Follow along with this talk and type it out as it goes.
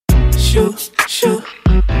shoot, shoot,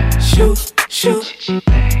 shoot, shoot, shoot,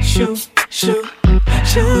 shoot, shoot,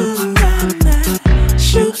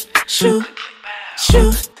 shoot, shoot,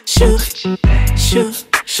 shoot, shoot,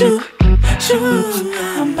 shoot, shoot.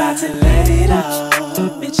 I'm about to let it all.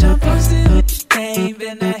 Bitch, I'm posted with the name,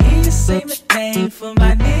 and I hear you say my name. For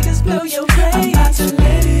my niggas, blow your brain. I'm about to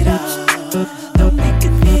let it all. Don't make a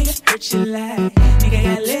nigga hurt your life. Nigga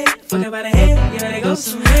got lit, fuck about a head, you better go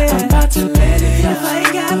somewhere. I'm about to let it all. If I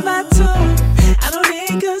ain't got my tune, I don't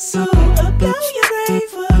think a soul. Blow your brain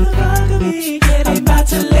for the fuck of me. I'm about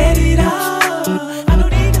to let it all. I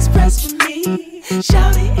don't need express for me.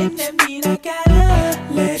 Shout it and that mean I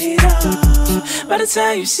gotta let it all. By the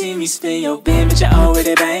time you see me spin your bin, bitch, I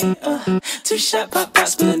already bang. 2-shot pop,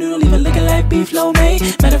 spill a noodle, leave it looking like beef lo mein.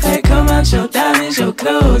 Matter of fact, come out your diamonds, your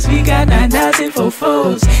clothes. We got 9,000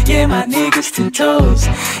 fofos. Yeah, my niggas 10 toes.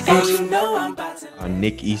 And you know I'm about to. Our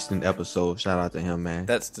Nick Easton episode. Shout out to him, man.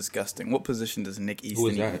 That's disgusting. What position does Nick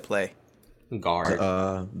Easton even play? Guard.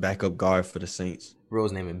 Backup guard for the Saints.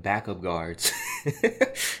 Bro's naming backup guards.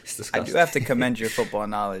 It's disgusting. I do have to commend your football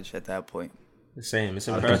knowledge at that point. The same. It's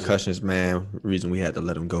impressive. Concussions, man. Reason we had to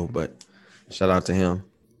let him go, but shout out to him.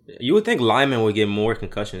 You would think linemen would get more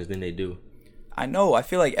concussions than they do. I know. I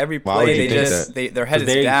feel like every Why would play you their head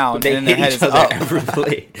is down They and then their hit head each is other up. every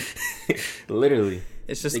play. Literally.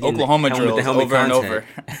 It's just They get Oklahoma the helmet drills to helmet over and over.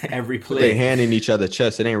 contact every They play. handing each other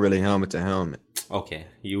chest. It ain't really helmet to helmet. Okay,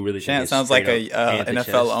 you really Chance think sounds it's like straight a up hand to NFL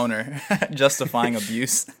chest. owner justifying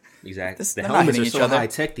abuse. Exactly. The they're not helmets hitting are each so other. high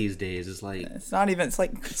tech these days. It's like It's not even. It's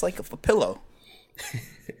like a pillow.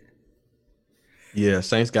 Yeah,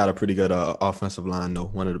 Saints got a pretty good offensive line, though.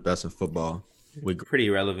 One of the best in football. pretty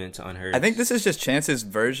relevant to Unheard. I think this is just Chance's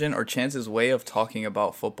version or Chance's way of talking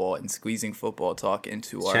about football and squeezing football talk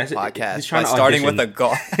into our podcast he's trying by to starting audition. with a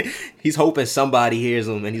guard. He's hoping somebody hears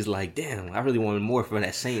him and he's like, damn, I really wanted more from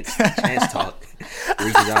that Saints Chance talk.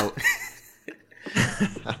 Reaches out.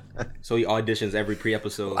 So he auditions every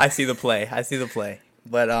pre-episode. I see the play.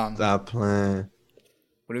 But Stop playing.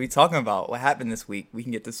 what are we talking about? What happened this week? We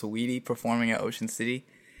can get to Saweetie performing at Ocean City.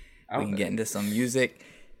 We can get into some music.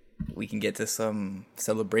 We can get to some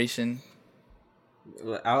celebration.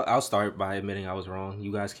 I'll start by admitting I was wrong.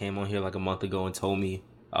 You guys came on here like a month ago and told me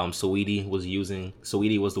Saweetie was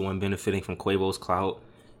the one benefiting from Quavo's clout.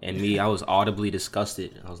 And me, I was audibly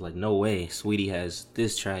disgusted. I was like, no way. Saweetie has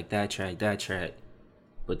this track, that track, that track.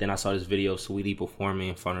 But then I saw this video of Saweetie performing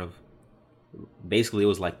in front of, basically it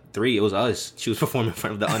was like three. It was us. She was performing in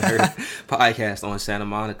front of the Unheard podcast on Santa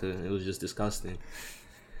Monica. It was just disgusting.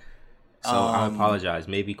 So I apologize.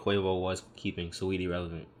 Maybe Quavo was keeping Saweetie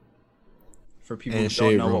relevant. For people who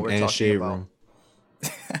don't know what we're talking Shade about. Room.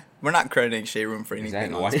 We're not crediting Shade Room for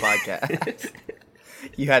anything on this podcast.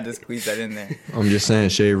 You had to squeeze that in there. I'm just saying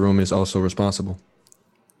Shade Room is also responsible.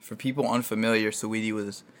 For people unfamiliar, Saweetie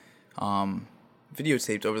was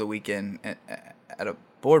videotaped over the weekend at a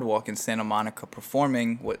boardwalk in Santa Monica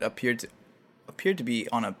performing what appeared to be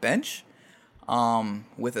on a bench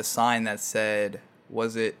with a sign that said,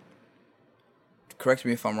 correct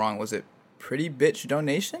me if I'm wrong, was it Pretty Bitch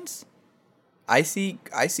Donations? Icy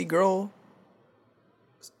Girl?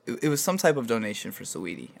 It was some type of donation for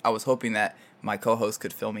Saweetie. I was hoping that my co-host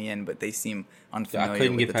could fill me in, but they seem unfamiliar. I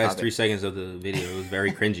couldn't with get the past topic. 3 seconds of the video. It was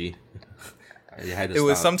very cringy. I had to It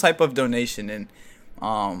was stop. some type of donation, and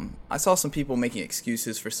I saw some people making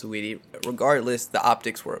excuses for Saweetie. Regardless, the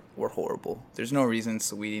optics were horrible. There's no reason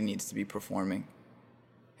Saweetie needs to be performing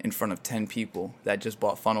in front of 10 people that just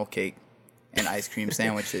bought funnel cake and ice cream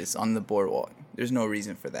sandwiches on the boardwalk. There's no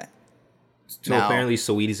reason for that. So apparently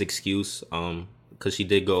Saweetie's excuse, because she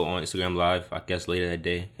did go on Instagram Live, I guess later that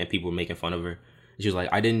day, and people were making fun of her. She was like,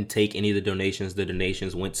 I didn't take any of the donations. The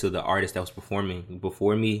donations went to the artist that was performing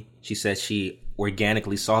before me. She said she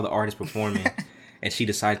organically saw the artist performing, and she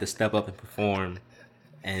decided to step up and perform,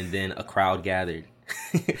 and then a crowd gathered.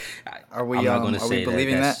 Are we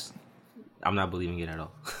believing that? I'm not believing it at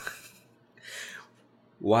all.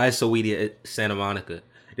 Why is Saweetie at Santa Monica?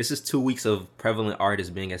 This is 2 weeks of prevalent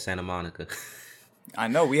artists being at Santa Monica. I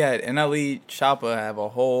know. We had NLE Choppa have a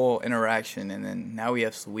whole interaction, and then now we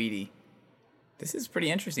have Saweetie. This is pretty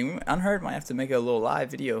interesting. Unheard might have to make a little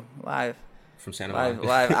live From Santa Monica.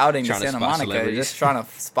 live outing to Trying to Santa spot Monica, celebrities. just trying to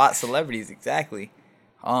spot celebrities. Exactly.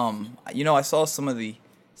 I saw some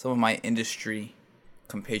of my industry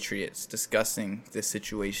compatriots discussing this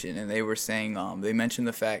situation, and they were saying they mentioned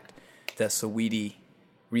the fact that Saweetie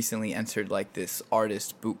recently entered like this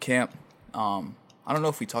artist boot camp. I don't know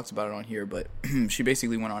if we talked about it on here, but she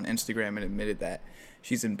basically went on Instagram and admitted that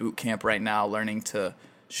she's in boot camp right now, learning to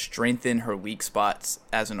strengthen her weak spots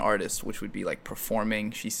as an artist, which would be like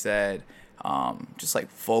performing. She said just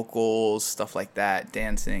like vocals, stuff like that,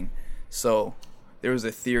 dancing. So there was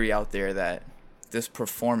a theory out there that this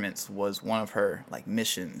performance was one of her like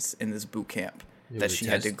missions in this boot camp, that she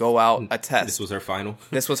had to go out, a test. This was her final.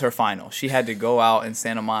 This was her final. She had to go out in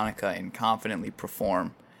Santa Monica and confidently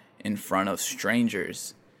perform in front of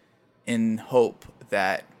strangers in hope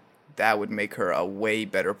that that would make her a way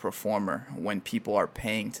better performer when people are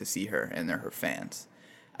paying to see her and they're her fans.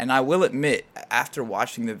 And I will admit, after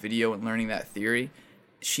watching the video and learning that theory,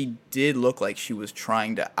 she did look like she was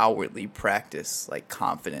trying to outwardly practice like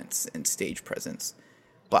confidence and stage presence.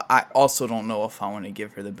 But I also don't know if I want to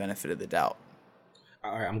give her the benefit of the doubt.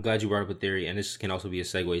 All right, I'm glad you brought up a theory, and this can also be a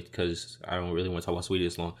segue because I don't really want to talk about Saweetie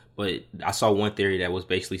this long. But I saw one theory that was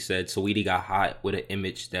basically said Saweetie got hot with an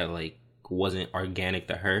image that like wasn't organic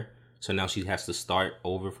to her, so now she has to start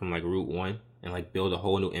over from like route one and like build a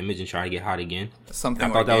whole new image and try to get hot again. Something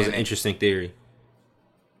I thought that was an organic. interesting theory.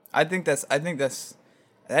 I think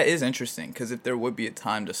that is interesting, because if there would be a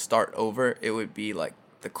time to start over, it would be like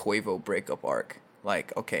the Quavo breakup arc.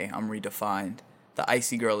 Like, okay, I'm redefined. The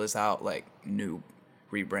Icy Girl is out, like, new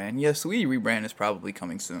rebrand. Yeah, Saweetie rebrand is probably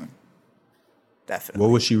coming soon. Definitely.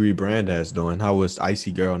 What would she rebrand as though, and how was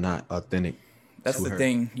Icy Girl not authentic? That's to the her?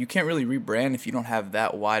 thing. You can't really rebrand if you don't have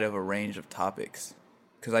that wide of a range of topics.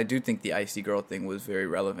 Because I do think the Icy Girl thing was very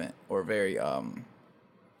relevant, or very,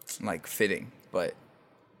 like, fitting. But,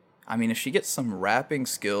 I mean, if she gets some rapping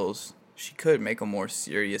skills, she could make a more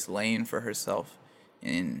serious lane for herself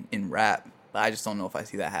in rap. But I just don't know if I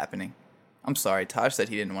see that happening. I'm sorry, Taj said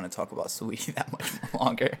he didn't want to talk about Saweetie that much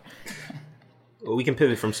longer. Well, we can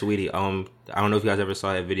pivot from Saweetie. I don't know if you guys ever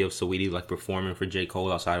saw that video of Saweetie like performing for J.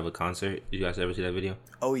 Cole outside of a concert. Did you guys ever see that video?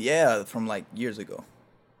 Oh, yeah, from, like, years ago.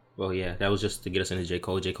 Well, yeah, that was just to get us into J.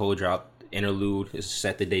 Cole. J. Cole dropped Interlude. It's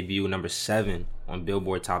set to debut number 7 on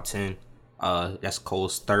Billboard Top 10. That's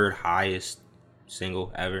Cole's third highest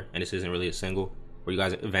single ever, and this isn't really a single. Where you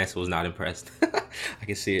guys, Vance was not impressed. I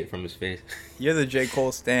can see it from his face. You're the J.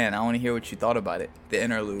 Cole stan. I want to hear what you thought about it. The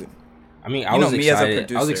Interlude. I mean, You know was me as a excited. I was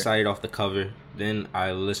producer. excited off the cover. Then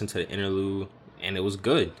I listened to the Interlude, and it was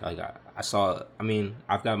good. Like I saw. I mean,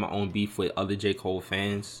 I've got my own beef with other J. Cole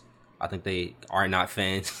fans. I think they are not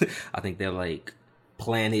fans. I think they're like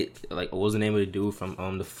Planet. Like, what was the name of the dude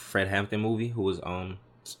from the Fred Hampton movie who was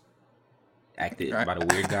acted by the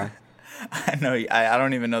weird guy? I know. I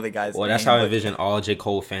don't even know the guy's name. Well, that's how I but envision all J.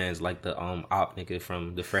 Cole fans, like the op nigga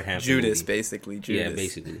from the Fred Hampton Judas, movie. basically. Judas. Yeah,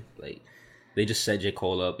 basically. Like, they just set J.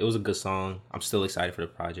 Cole up. It was a good song. I'm still excited for the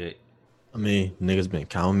project. I mean, niggas been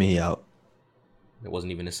counting me out. It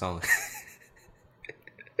wasn't even a song.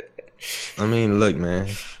 I mean, look, man.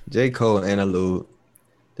 J. Cole Interlude.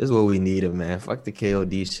 This is what we needed, man. Fuck the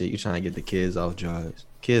KOD shit. You trying to get the kids off drugs.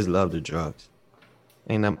 Kids love the drugs.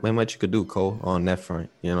 Ain't that much you could do, Cole, on that front.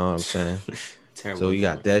 You know what I'm saying? Terrible. So you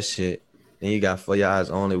got that shit. Then you got For Your Eyes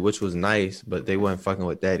Only, which was nice, but they wasn't fucking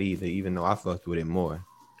with that either, even though I fucked with it more.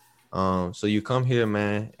 So you come here,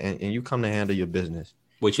 man, and you come to handle your business.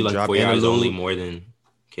 Wait, you like Drop For Your Eyes Interlude. Only more than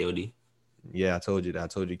KOD? Yeah, I told you that. I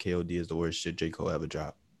told you KOD is the worst shit J. Cole ever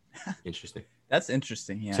dropped. Interesting. That's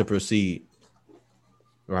interesting. Yeah. To proceed,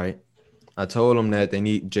 right? I told him that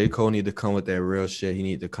J. Cole need to come with that real shit. He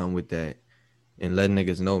need to come with that and let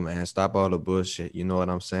niggas know, man. Stop all the bullshit. You know what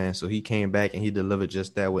I'm saying? So he came back and he delivered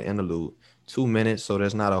just that with Interlude. 2 minutes, so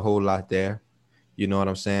there's not a whole lot there. You know what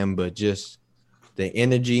I'm saying? But just the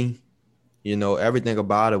energy, you know, everything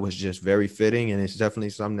about it was just very fitting, and it's definitely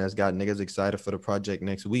something that's got niggas excited for the project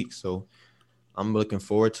next week. So I'm looking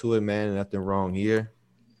forward to it, man. Nothing wrong here.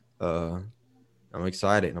 I'm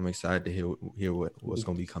excited. I'm excited to hear what's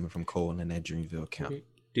gonna be coming from Cole in that Dreamville camp.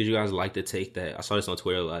 Did you guys like the take that? I saw this on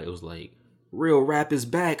Twitter a lot. It was like, real rap is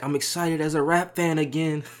back. I'm excited as a rap fan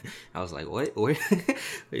again. I was like, what? Wait,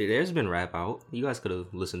 there's been rap out. You guys could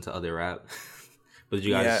have listened to other rap. But did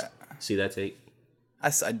you guys see that take?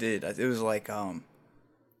 I did. It was like,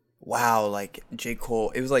 wow, like J.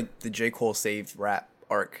 Cole. It was like the J. Cole saved rap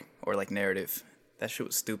arc or like narrative. That shit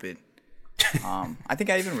was stupid. I think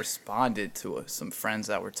I even responded to some friends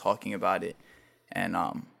that were talking about it, and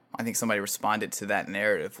I think somebody responded to that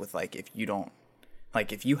narrative with like,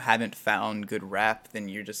 if you haven't found good rap, then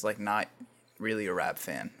you're just like not really a rap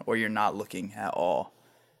fan, or you're not looking at all.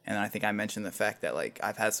 And I think I mentioned the fact that like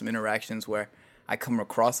I've had some interactions where I come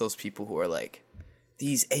across those people who are like,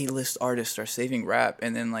 these A-list artists are saving rap,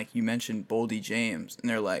 and then like you mentioned Boldy James, and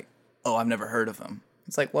they're like, oh, I've never heard of him.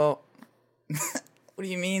 It's like, well, what do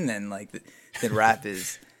you mean then? Like that rap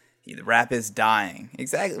is dying.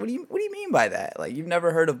 Exactly. What do you mean by that? Like, you've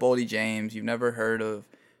never heard of Boldy James, you've never heard of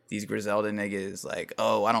these Griselda niggas. Like,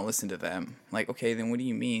 oh, I don't listen to them. Like, okay, then what do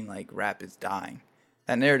you mean like rap is dying?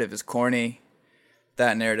 That narrative is corny.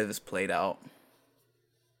 that narrative is played out.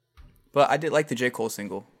 But I did like the J. Cole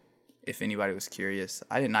single, if anybody was curious.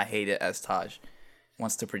 I did not hate it as Taj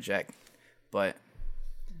wants to project. But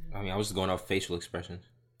I mean, I was just going off facial expressions.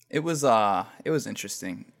 it was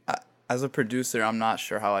interesting. As a producer, I'm not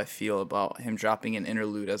sure how I feel about him dropping an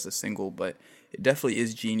interlude as a single, but it definitely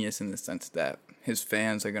is genius in the sense that his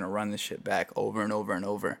fans are going to run this shit back over and over and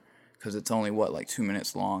over because it's only, like 2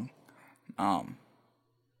 minutes long.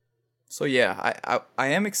 So yeah, I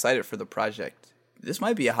am excited for the project. This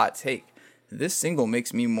might be a hot take. This single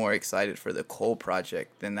makes me more excited for the Cole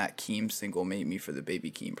project than that Keem single made me for the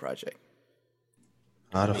Baby Keem project.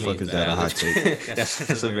 How the fuck is that a hot take?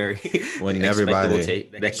 That's a very When everybody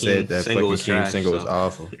take. That said that fucking was Keem trash, single was so.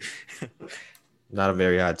 awful. Not a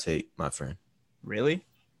very hot take, my friend. Really?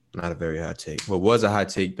 Not a very hot take. What was a hot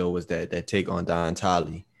take though was that take on Don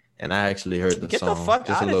Tolly, and I actually heard the Get the song. fuck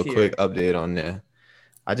Just a outta little here. quick update on there.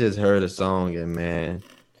 I just heard the song and man,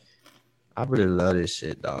 I really love this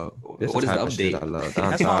shit, dog. This What is the type of shit update? I love.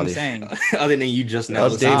 Don That's what I'm Tolly. saying. Other than you just The now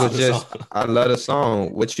listening update to was the just song. I love the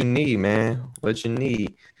song. What you need, man? What you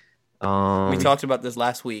need? We talked about this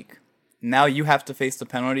last week. Now you have to face the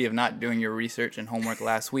penalty of not doing your research and homework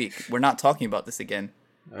last week. We're not talking about this again.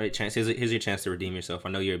 All right, Chance. Here's your chance to redeem yourself.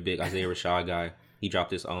 I know you're a big Isaiah Rashad guy. He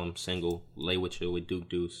dropped this single "Lay With You" with Duke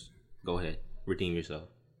Deuce. Go ahead, redeem yourself.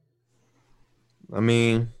 I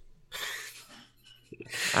mean,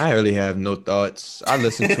 I really have no thoughts. I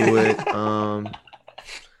listened to it.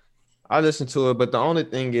 I listened to it, but the only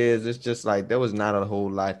thing is, it's just like there was not a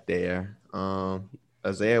whole lot there.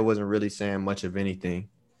 Isaiah wasn't really saying much of anything.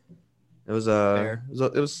 It was Fair.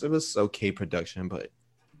 it was okay production, but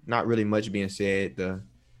not really much being said.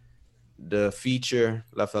 The feature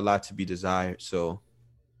left a lot to be desired. So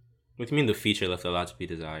What do you mean the feature left a lot to be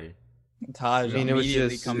desired? Taj, I mean,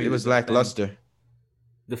 it was lackluster.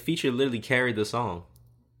 The feature literally carried the song.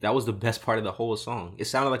 That was the best part of the whole song. It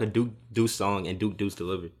sounded like a Duke Deuce song, and Duke Deuce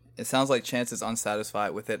delivered. It sounds like Chance is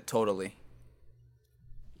unsatisfied with it totally.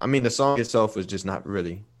 I mean, the song itself was just not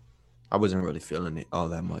really. I wasn't really feeling it all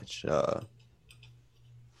that much. A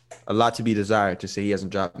lot to be desired to say he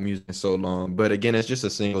hasn't dropped music in so long. But again, it's just a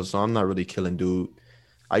single, so I'm not really killing dude.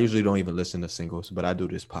 I usually don't even listen to singles, but I do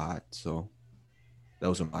this pod, so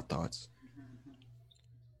those are my thoughts.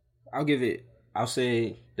 I'll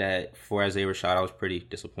say that for Isaiah Rashad, I was pretty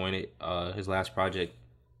disappointed. His last project,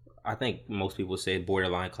 I think most people say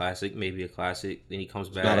borderline classic, maybe a classic. Then he comes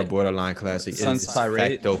back. It's not a borderline classic. Sun's It's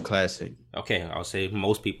Pirate. facto classic. Okay, I'll say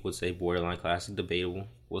most people would say borderline classic, debatable.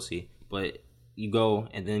 We'll see. But you go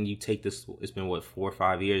and then you take this, it's been 4 or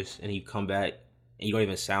 5 years, and you come back and you don't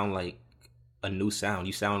even sound like a new sound.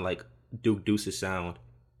 You sound like Duke Deuce's sound.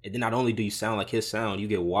 And then not only do you sound like his sound, you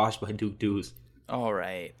get washed by Duke Deuce All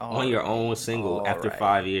right. on your own single all after right.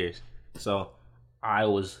 5 years. So I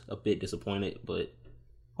was a bit disappointed, but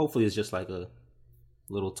hopefully it's just like a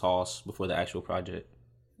little toss before the actual project.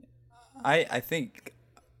 I think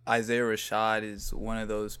Isaiah Rashad is one of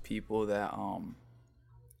those people that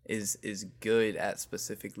is good at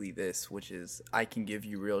specifically this, which is I can give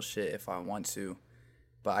you real shit if I want to,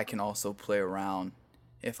 but I can also play around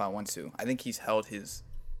if I want to. I think he's held his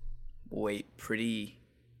weight pretty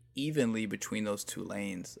evenly between those two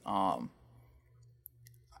lanes. I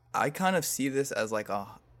kind of see this as like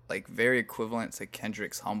very equivalent to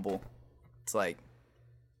Kendrick's Humble. It's like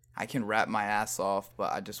I can rap my ass off,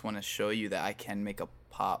 but I just want to show you that I can make a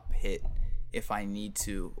pop hit if I need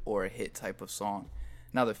to, or a hit type of song.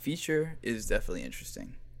 Now the feature is definitely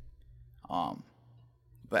interesting.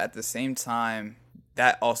 But at the same time,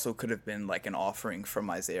 that also could have been like an offering from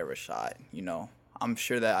Isaiah Rashad, you know. I'm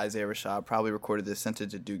sure that Isaiah Rashad probably recorded this, sent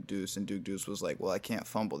it to Duke Deuce, and Duke Deuce was like, well, I can't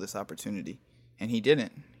fumble this opportunity. And he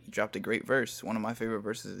didn't. He dropped a great verse, one of my favorite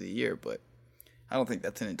verses of the year, but I don't think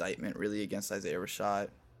that's an indictment really against Isaiah Rashad.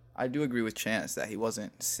 I do agree with Chance that he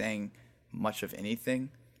wasn't saying much of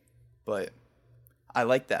anything, but I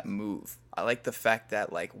like that move. I like the fact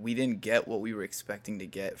that like we didn't get what we were expecting to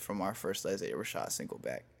get from our first Isaiah Rashad single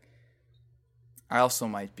back. I also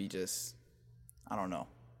might be just, I don't know.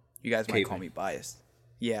 You guys might call me biased.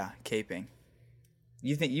 Yeah, caping.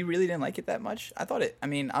 You think you really didn't like it that much? I thought it. I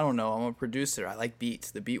mean, I don't know. I'm a producer. I like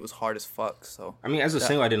beats. The beat was hard as fuck. So I mean, as a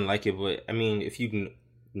single, I didn't like it, but I mean, if you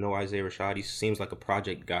know Isaiah Rashad, he seems like a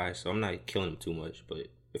project guy, so I'm not killing him too much. But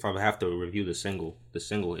if I have to review the single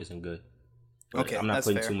isn't good. But okay, I'm not that's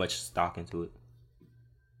putting fair. too much stock into it.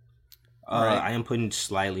 Right. I am putting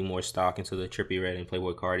slightly more stock into the Trippie Redd and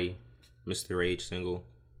Playboi Carti, Mr. Rage single.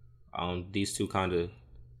 These two kind of,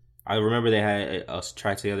 I remember they had us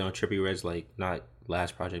try together on Trippie Redd's like not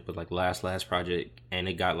last project, but like last project, and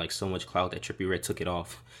it got like so much clout that Trippie Redd took it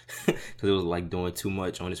off because it was like doing too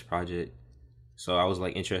much on this project. So I was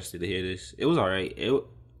like interested to hear this. It was alright.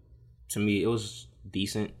 To me, it was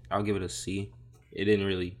decent. I'll give it a C. It didn't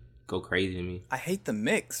really go crazy to me. I hate the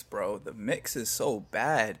mix, bro. The mix is so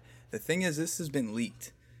bad. The thing is, this has been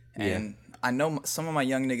leaked, and I know some of my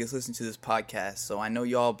young niggas listen to this podcast, so I know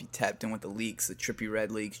y'all be tapped in with the leaks, the Trippie Redd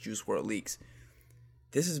leaks, Juice WRLD leaks.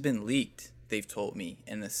 This has been leaked, they've told me,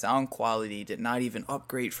 and the sound quality did not even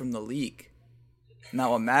upgrade from the leak.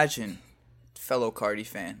 Now imagine, fellow Cardi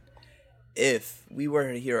fan, if we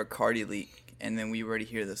were to hear a Cardi leak and then we were to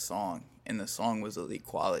hear the song and the song was elite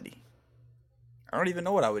quality. I don't even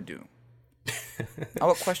know what I would do. I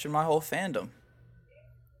would question my whole fandom.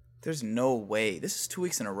 There's no way. This is 2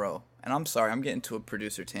 weeks in a row. And I'm sorry, I'm getting to a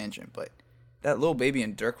producer tangent, but that Lil Baby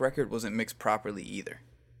and Durk record wasn't mixed properly either.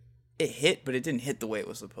 It hit, but it didn't hit the way it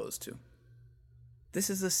was supposed to. This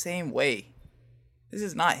is the same way. This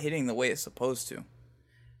is not hitting the way it's supposed to.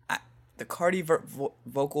 The Cardi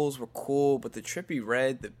vocals were cool, but the Trippie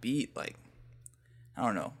Redd, the beat, like, I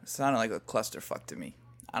don't know. It sounded like a clusterfuck to me.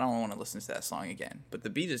 I don't want to listen to that song again. But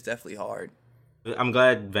the beat is definitely hard. I'm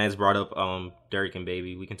glad Vance brought up Durk and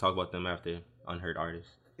Baby. We can talk about them after Unheard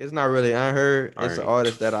Artists. It's not really unheard. All It's right. an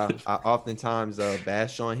artist that I oftentimes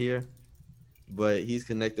bash on here, but he's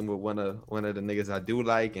connecting with one of the niggas I do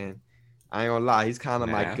like, and I ain't gonna lie, he's kind of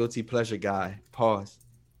my Nah. guilty pleasure guy. Pause.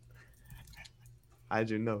 How'd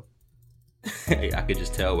you know? I could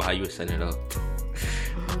just tell by how you were setting it up.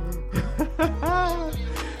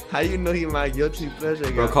 How you know he my guilty pleasure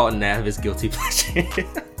guy? Bro called Nav his guilty pleasure.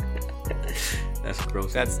 That's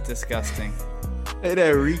gross. That's disgusting. Hey,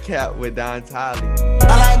 that recap with Don Tolly.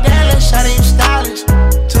 I like that little shawty, you stylish.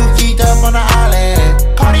 2 feet up on the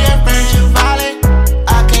island. Cardiac burns you violent.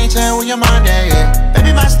 I can't tell where your mind at.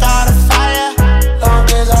 Baby, my start a fire. Long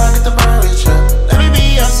as I get the burn with you. Let me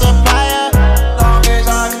be your supplier. Long as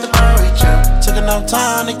I get the burn with you. Took enough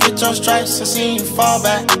time to get your stripes and see you fall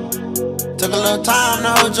back. Took a little time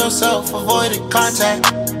to hold yourself, avoided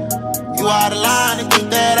contact. You out of line and think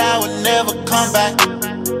that I would never come back.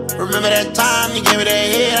 Remember that time you gave me that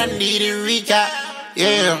head, I needed recap.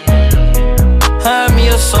 Yeah. Hand me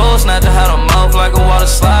a soul snatcher, had a mouth like a water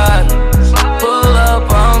slide. Pull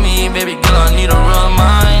up on me, baby girl, I need a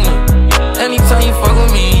reminder. Anytime you fuck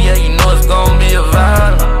with me, yeah, you know it's gon' be a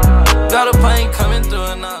vibe. Got a pain coming through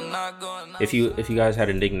and I'm not going. If you guys had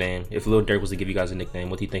a nickname, if Lil Durk was to give you guys a nickname,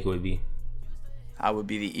 what do you think it would be? I would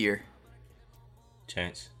be the ear.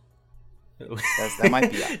 Chance. That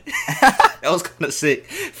might be it. That was kind of sick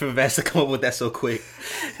for Vance to come up with that so quick.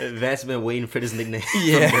 Vance been waiting for this nickname.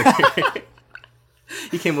 Yeah.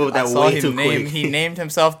 He came up with I that saw way him too name. quick. He named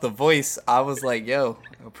himself The Voice. I was like, yo,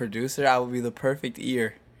 a producer, I would be the perfect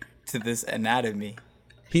ear to this anatomy.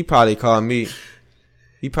 He probably called me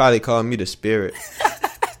the spirit.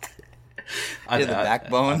 You're the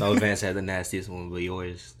backbone. I know Vance had the nastiest one, but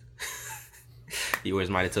yours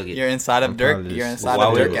might have took it. You're inside of I'm Dirk. probably You're just- inside Why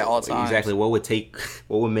of would- Dirk at all times. Exactly. What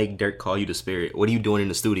would make Dirk call you the spirit? What are you doing in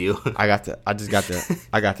the studio? I got the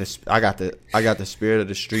spirit of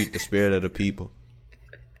the street, the spirit of the people.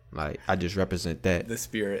 Like, I just represent that. The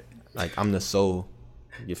spirit. Like, I'm the soul.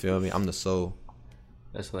 You feel me? I'm the soul.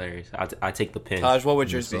 That's hilarious. I take the pen. Taj, what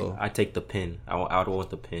would yours be? So- I take the pen. I would want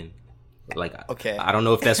the pen. Like, Okay. I don't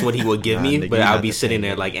know if that's what he would give Nah, me, nigga, but you I'll not be the sitting pen,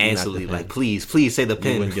 there nigga. like You not the anxiously, pen. like, please say the You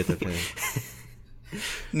pen. wouldn't get the pen.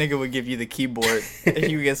 Nigga would give you the keyboard if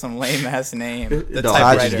you get some lame ass name. The No,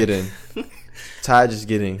 Ty just typewriter. getting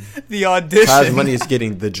The audition. Ty's money is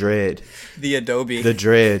getting the dread. The Adobe. The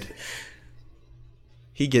dread.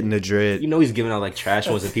 He getting the dread You know he's giving out like trash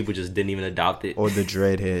ones and people just didn't even adopt it. or the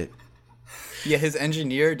dread head. Yeah, his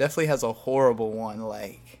engineer definitely has a horrible one.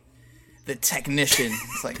 Like, the technician.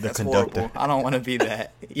 It's like, that's conductor. horrible. I don't want to be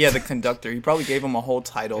that. Yeah, the conductor. He probably gave him a whole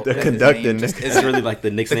title. The and his conductor, name just nigga. It's isn't- really like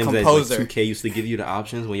the nicknames that like, composer. 2K used to give you the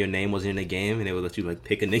options when your name wasn't in the game, and they would let you like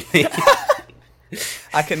pick a nickname.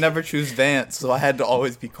 I could never choose Vance, so I had to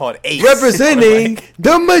always be called Ace. Representing Like,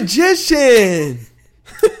 the magician.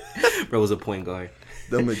 Bro was a point guard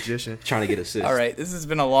The magician. trying to get assists. all right, this has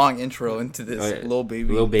been a long intro into this All right. Lil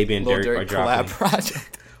Baby, Lil Baby and Lil Durk are collab dropping.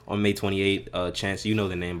 project. On May 28th, Chance, you know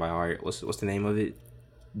the name by heart. What's the name of it?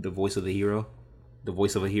 The Voice of the Hero. The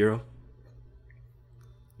Voice of a Hero.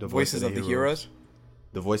 The Voices of the Heroes.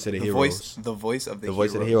 The voice of the The heroes. voice of the The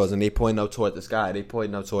voice of the heroes, and they pointing up toward the sky. They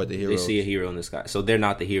pointing up toward the They heroes. see a hero in the sky, so they're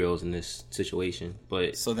not the heroes in this situation.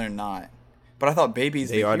 But So they're not. But I thought Baby's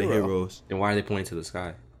They the are hero. the heroes. then why are they pointing to the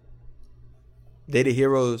sky? They the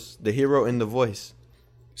heroes. The hero in the voice.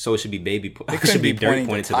 So it should be Baby. They It couldn't should be be Dirk pointing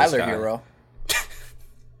to pointing to the Tyler sky. Hero.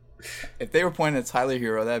 If they were pointing at Tyler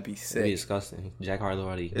Hero, that'd be It'd be sick. disgusting. Jack Harlow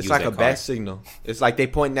already. It's used like that a card. bat signal. It's like they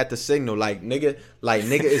pointing at the signal. Like nigga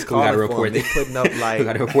is gotta calling for report him. They it. putting up like We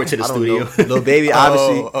gotta report to the I don't studio. know. Lil Baby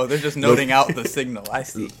obviously. Oh, they're just noting out the signal. I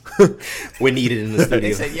see. We're needed in the studio.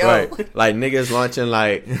 They said, "Yo, Right. Like niggas launching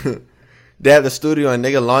like they have the studio and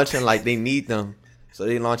nigga launching like they need them. So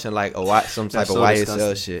they launching like some type That's of so YSL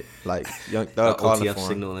disgusting. shit. Like Young Thug calling OTF for him.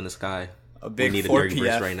 signal in the sky. a We big need a 4 dirty verse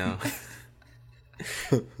PF right now.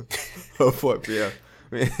 4 p.m.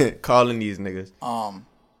 calling these niggas. And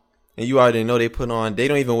you already know they put on. They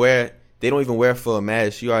don't even wear full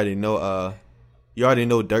mask. You already know.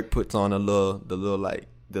 Dirk puts on the little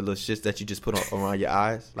shits that you just put on around your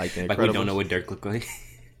eyes, like the Like we don't Incredibles. know what Dirk look like.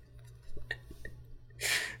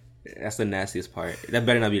 That's the nastiest part. That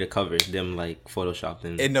better not be the cover. Them like photoshopped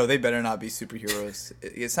in. No, they better not be superheroes.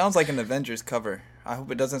 It sounds like an Avengers cover. I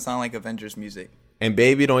hope it doesn't sound like Avengers music. And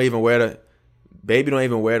Baby don't even wear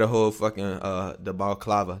the whole fucking the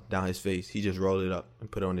balaclava down his face. He just rolled it up and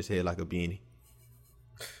put it on his head like a beanie.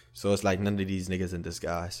 So it's like none of these niggas in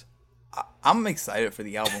disguise. I'm excited for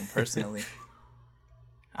the album personally.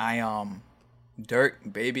 Dirk,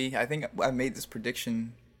 Baby. I think I made this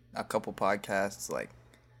prediction a couple podcasts. Like,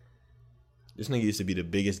 This nigga used to be the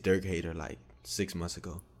biggest Dirk hater like 6 months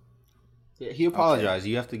ago. Yeah, he apologized.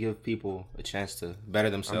 You have to give people a chance to better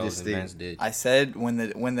themselves, and saying. Vance did. I said when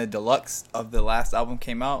the deluxe of the last album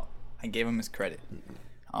came out, I gave him his credit.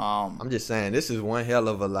 I'm just saying this is one hell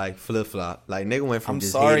of a like flip flop. Like nigga went from I'm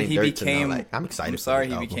just sorry hating he Dirk became. to now, like I'm excited. I'm sorry for he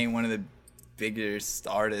this album. became one of the biggest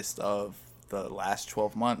artists of the last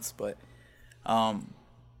 12 months, but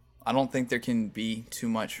I don't think there can be too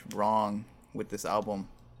much wrong with this album,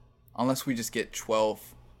 unless we just get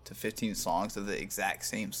 12 to 15 songs of the exact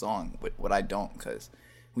same song. What I don't, because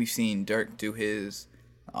we've seen Dirk do his.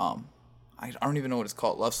 I don't even know what it's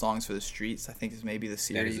called. Love Songs for the Streets. I think it's maybe the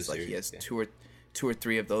series. Like he has two or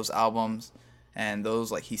three of those albums, and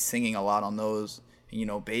those like he's singing a lot on those. And, you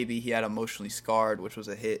know, Baby, he had Emotionally Scarred, which was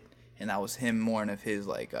a hit, and that was him more of his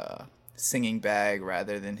like singing bag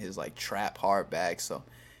rather than his like trap hard bag. So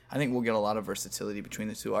I think we'll get a lot of versatility between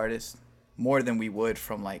the two artists, more than we would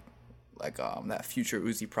from like that Future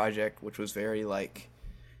Uzi project, which was very like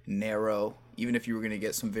narrow. Even if you were going to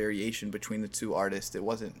get some variation between the two artists, it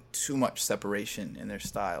wasn't too much separation in their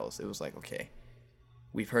styles. It was like, okay,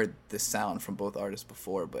 we've heard this sound from both artists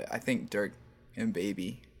before, but I think Dirk and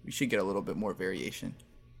Baby, we should get a little bit more variation.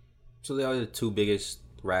 So they are the two biggest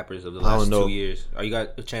rappers of the I last don't know. 2 years. Are you got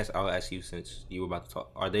a chance? I'll ask you since you were about to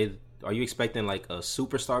talk. Are you expecting like a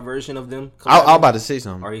superstar version of them? I'm about to say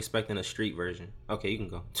something. Or are you expecting a street version? Okay, you can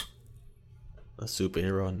go. A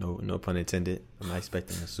superhero, no pun intended. I'm not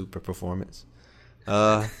expecting a super performance.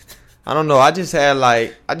 I don't know. I just had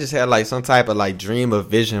like some type of like dream or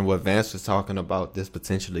vision what Vance was talking about this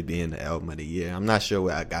potentially being the album of the year. I'm not sure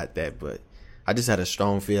where I got that, but I just had a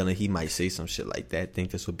strong feeling he might say some shit like that. Think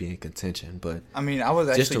this would be in contention, but I mean, I was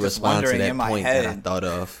actually just to just respond to wondering that in my point that I head thought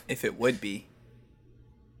of. if it would be.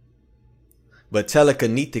 But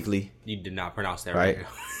telekinetically, You did not pronounce that Right.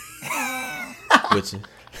 right. which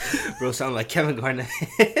Bro, sound like Kevin Garnett.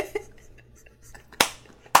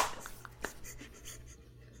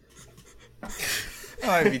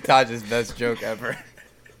 That might be Taj's best joke ever.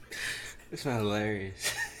 It's not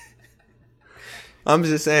hilarious. I'm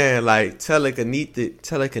just saying, like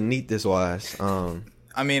telekinetic wise.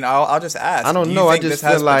 I mean, I'll just ask. I don't do you know, I think just this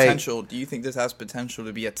has feel like- potential? Do you think this has potential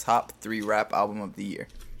to be a top 3 rap album of the year?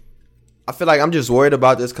 I feel like I'm just worried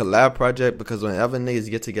about this collab project because whenever niggas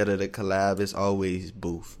get together to collab, it's always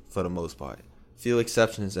booth for the most part. Few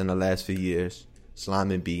exceptions in the last few years,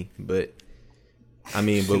 Slime and B, but I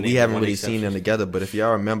mean, but we Name haven't one really exception. seen them together. But if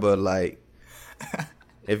y'all remember, like,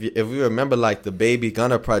 if we remember, like the Baby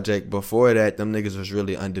Gunna project before that, them niggas was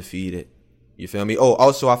really undefeated. You feel me? Oh,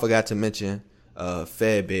 also I forgot to mention,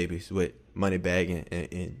 Fed Babies with Moneybagg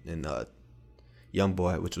and Young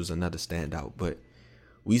Boy, which was another standout, but.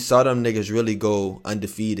 We saw them niggas really go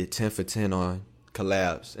undefeated 10 for 10 on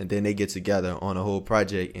collabs. And then they get together on a whole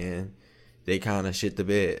project and they kind of shit the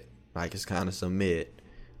bed. Like it's kind of some mid.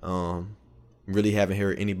 Really haven't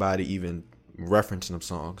heard anybody even reference them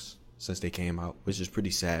songs since they came out, which is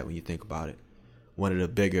pretty sad when you think about it. One of the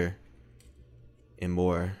bigger and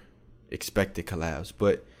more expected collabs.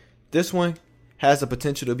 But this one has the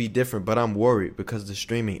potential to be different, but I'm worried because of the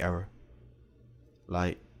streaming era.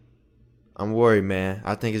 Like, I'm worried, man.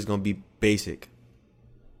 I think it's gonna be basic.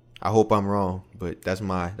 I hope I'm wrong, but that's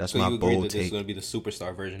my So you agree bold that this is take. going to be the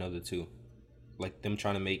superstar version of the two? Like them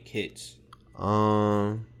trying to make hits?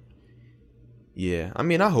 Yeah. I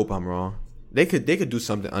mean, I hope I'm wrong. They could do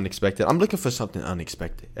something unexpected. I'm looking for something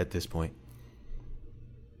unexpected at this point.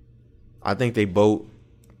 I think they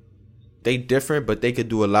different, but they could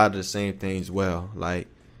do a lot of the same things well. Like,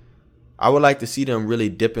 I would like to see them really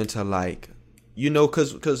dip into, like, you know,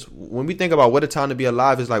 because when we think about What a Time to Be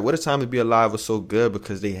Alive, it's like What a Time to Be Alive was so good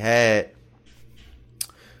because they had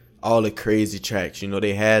all the crazy tracks. You know,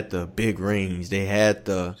 they had the big rings, they had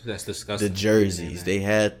That's disgusting. the jerseys, they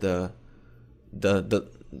had the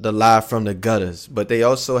live from the gutters, but they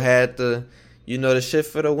also had the, you know, the shit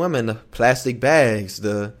for the women, the plastic bags,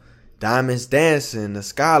 the diamonds dancing, the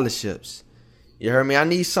scholarships. You heard me? I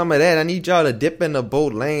need some of that. I need y'all to dip into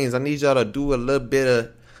both lanes. I need y'all to do a little bit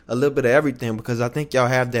of everything because I think y'all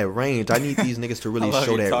have that range. I need these niggas to really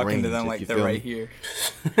show that talking range. to them like they're right here.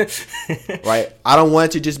 Right? I don't want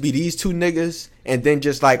it to just be these two niggas and then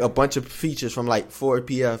just like a bunch of features from like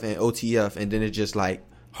 4PF and OTF and then it's just like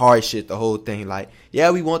hard shit the whole thing. Like, yeah,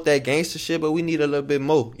 we want that gangster shit, but we need a little bit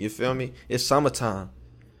more. You feel me? It's summertime.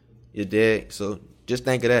 You dig? So just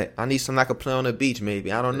think of that. I need something I could play on the beach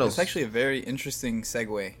maybe. I don't know. It's actually a very interesting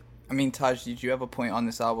segue. I mean, Taj, did you have a point on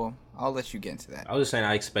this album? I'll let you get into that. I was just saying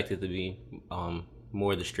I expect it to be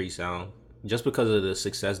more of the street sound. Just because of the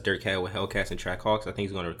success Dirk had with Hellcats and Trackhawks, I think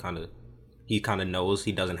he's going to he kind of knows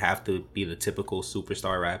he doesn't have to be the typical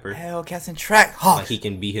superstar rapper. Hellcats and Trackhawks. Like, he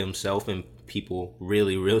can be himself and people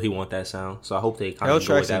really, really want that sound. So I hope they kind of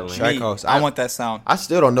go with that lane. Trackhawks. I want that sound. I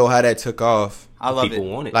still don't know how that took off. I love People it.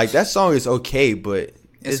 want it. Like, that song is okay, but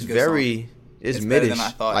it's a good very song. it's It's better middish. than I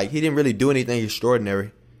thought. Like, he didn't really do anything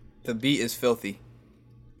extraordinary. The beat is filthy.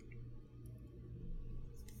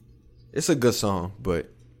 It's a good song, but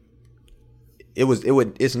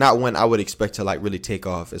it's not one I would expect to like really take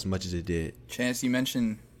off as much as it did. Chance, you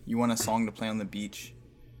mentioned you want a song to play on the beach.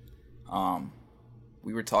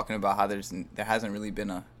 We were talking about how there hasn't really been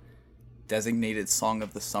a designated song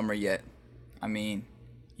of the summer yet. I mean,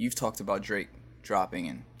 you've talked about Drake dropping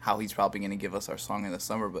and how he's probably going to give us our song of the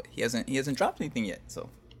summer, but he hasn't dropped anything yet. So,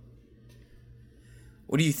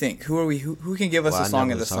 what do you think? Who can give us a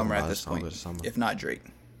song of the summer at this point? If not Drake,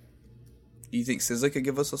 do you think SZA could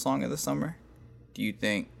give us a song of the summer? Do you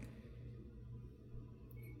think?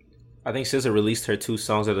 I think SZA released her 2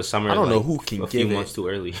 songs of the summer. I don't know who can a give few it. months too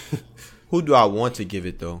early. Who do I want to give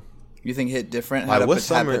it though? You think Hit Different Like, had what had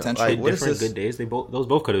summer- potential? like, what is Different this? Good Days. Those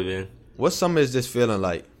both could have been. What summer is this feeling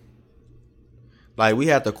like? Like, we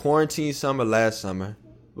had the quarantine summer last summer.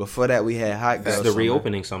 Before that, we had Hot Girl This is the summer.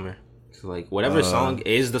 reopening summer. So like whatever song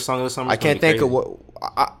is the song of the summer. I it's gonna can't be think crazy. of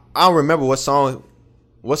what. I don't remember what song.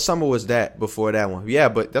 What summer was that before that one? Yeah,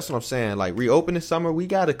 but that's what I'm saying. Like, reopening summer, we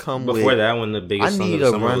got to come with. Before that one, the biggest I song need of the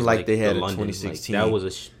a summer run was like they had the in London. 2016. Like, that was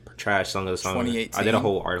a trash song of the summer. 2018. I did a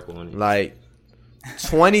whole article on it. Like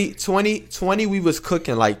 2020 we was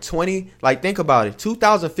cooking. Like 20, like think about it.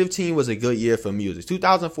 2015 was a good year for music.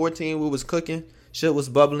 2014 we was cooking. Shit was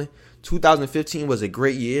bubbling. 2015 was a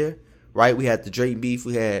great year, right? We had the Drake beef.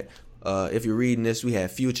 We had, if you're reading this, we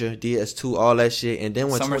had Future, DS2, all that shit. And then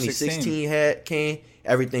when Summer 2016 came,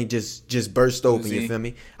 everything just burst open. Uzi. You feel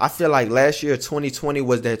me? I feel like last year 2020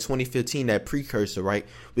 was that 2015, that precursor, right?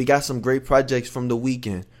 We got some great projects from The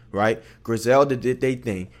Weeknd, right? Griselda did their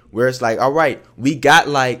thing, where it's like, all right, we got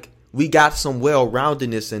some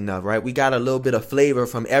well-roundedness enough, right? We got a little bit of flavor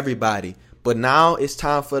from everybody. But now it's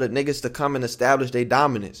time for the niggas to come and establish their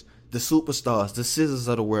dominance. The superstars, the scissors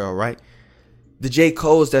of the world, right? The J.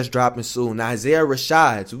 Cole's that's dropping soon. The Isaiah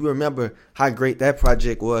Rashad's. We remember how great that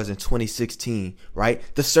project was in 2016, right?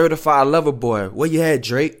 The Certified Lover Boy. Where you had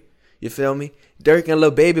Drake? You feel me? Dirk and Lil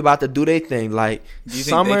Baby about to do their thing. Like, Do you think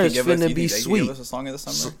summer they is could give us, finna you be think they could sweet. Give us a song of the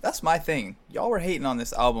summer. That's my thing. Y'all were hating on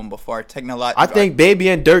this album before I think Baby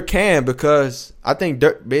and Dirk can because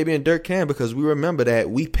Baby and Dirk can because we remember that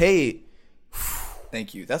we paid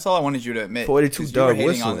Thank you. That's all I wanted you to admit. 42 'cause you were dog hating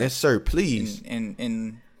whistle. on this Insert, please.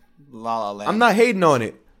 in La La Land. I'm not hating on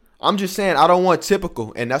it. I'm just saying I don't want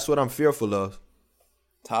typical, and that's what I'm fearful of.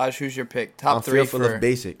 Taj, who's your pick? Top I'm 3 fearful for of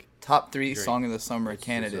basic. top 3 Drake. song of the summer It's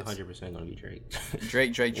candidates. 100% gonna be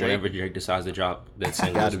Drake. Drake. Whenever Drake decides to drop that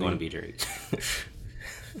single, Gotta it's going to be. be Drake.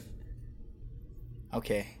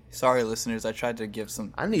 Okay. Sorry, listeners. I tried to give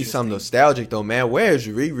some. I need something interesting- nostalgic though, man. Where's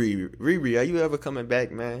Riri? Riri, are you ever coming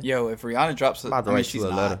back, man? Yo, if Rihanna drops, I'm about to write you a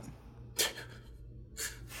letter.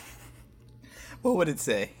 What would it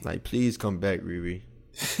say? Like, please come back, Riri.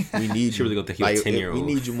 We need She you. really gonna think you're a Like, 10-year-old.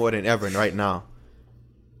 We need you more than ever right now.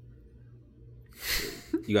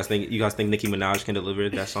 You guys think Nicki Minaj can deliver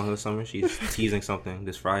that song of the summer? She's teasing something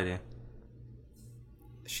this Friday.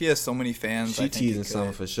 She has so many fans. She teasing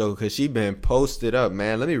something for sure because she been posted up,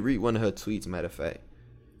 man. Let me read one of her tweets. Matter of fact,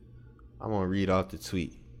 I'm gonna read off the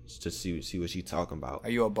tweet just to see what she talking about. Are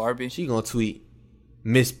you a Barbie? She gonna tweet.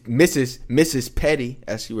 Mrs. Petty,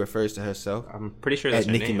 as she refers to herself, I'm pretty sure that's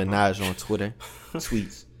at her Nicki name, Minaj on Twitter,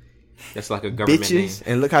 tweets. That's like a government Bitches,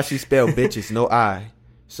 name. and look how she spelled bitches, no I.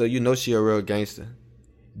 So you know she a real gangster.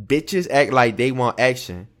 Bitches act like they want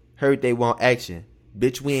action. Heard they want action.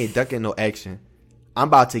 Bitch, we ain't ducking no action. I'm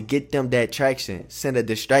about to get them that traction. Send a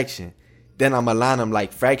distraction. Then I'ma line them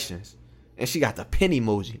like fractions. And she got the pen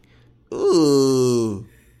emoji. Ooh.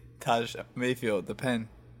 Taj Mayfield, the pen.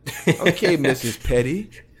 Okay, Mrs. Petty.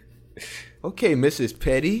 Okay, Mrs.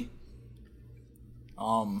 Petty.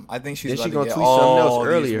 I think she's Then about she to gonna get tweet something else all these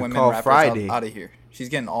earlier women called rappers Friday. out of here. She's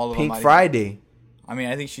getting all of Pink them out Friday. of here. I mean,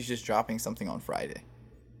 I think she's just dropping something on Friday.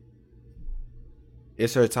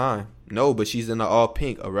 It's her time. No, but she's in the all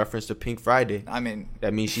pink, a reference to Pink Friday. I mean,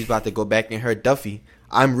 That means she's about to go back in her Duffy.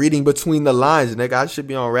 I'm reading between the lines, nigga. I should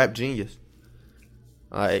be on Rap Genius.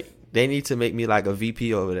 Like, they need to make me like a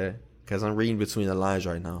VP over there. Because I'm reading between the lines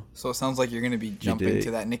right now. so it sounds like you're going to be jumping dig.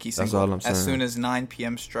 to that Nicki That's single. all I'm As saying. soon as 9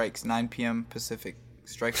 p.m. strikes, 9 p.m. Pacific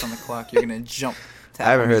strikes on the clock, you're going to jump to I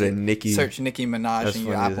haven't Apple heard of Music, Nicki. Search Nicki Minaj That's in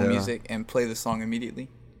your funny as Apple hell. Music and play the song immediately.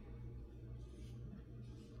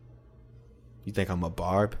 You think I'm a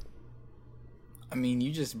barb? I mean,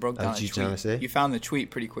 you just broke That's down what a you trying to tweet. say? You found the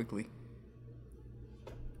tweet pretty quickly.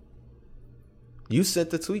 You sent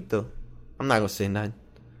the tweet, though. I'm not going to say nothing.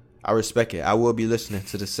 I respect it. I will be listening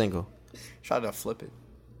to the single. Try to flip it.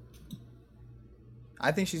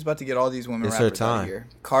 I think she's about to get all these women It's her rappers out time. of here.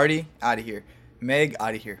 Cardi, out of here. Meg,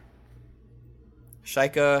 out of here.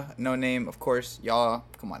 Shika, No Name, of course. Y'all,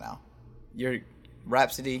 come on now. Your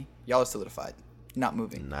Rhapsody, y'all are solidified. Not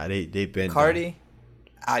moving. Nah, they been Cardi,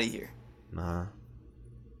 out of here. done. Nah.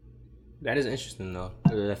 That is interesting though.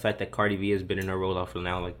 The fact that Cardi B has been in her rollout for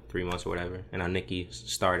now like 3 months or whatever, and now Nicki's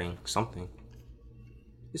starting something.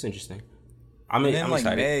 It's interesting. And then, I'm like,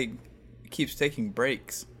 excited. Meg keeps taking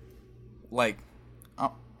breaks. Like,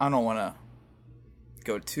 I don't want to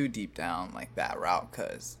go too deep down, like, that route,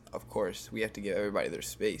 because, of course, we have to give everybody their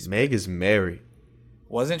space. Meg is married.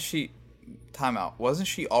 Wasn't she... Time out. Wasn't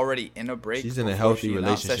she already in a break? She's in a before healthy she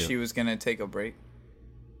announced relationship. that she was going to take a break?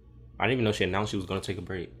 I didn't even know she announced she was going to take a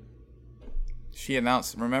break. She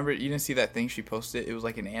announced... Remember, you didn't see that thing she posted? It was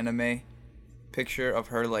like an anime picture of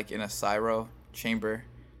her, like, in a Cyro chamber.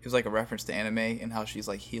 It was like a reference to anime and how she's,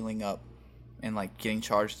 like, healing up and, like, getting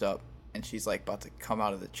charged up. And she's, like, about to come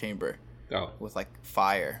out of the chamber Oh, with, like,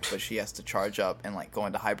 fire. But she has to charge up and, like, go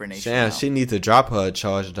into hibernation Damn, now. she needs to drop her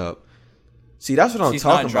charged up. See, that's what I'm She's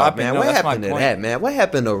talking not about, dropping. man. No, What that's my happened to point. that, man? What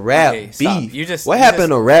happened to rap Okay, stop. beef? You just- what you happened just-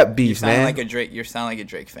 to rap You beef, sound man? like a Drake. You sound like a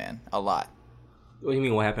Drake fan a lot. what do you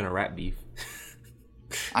mean? What happened to rap beef?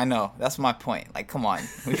 I know. That's my point. Like, come on.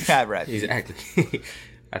 We've had rap. beef. Exactly.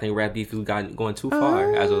 I think rap beef has gotten going too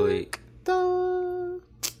far as of late.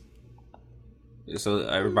 So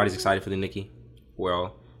everybody's excited for the Nicki.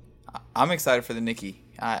 Well, I'm excited for the Nicki.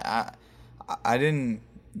 I didn't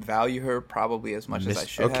value her probably as much as I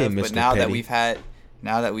should Okay, have, but Mr. now that Petty.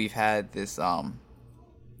 we've had this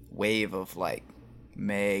wave of like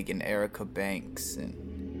Meg and Erica Banks,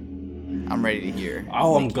 and I'm ready to hear.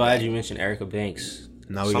 oh, I'm Nicki glad back. you mentioned Erica Banks.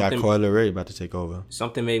 Now we got Coi Leray about to take over.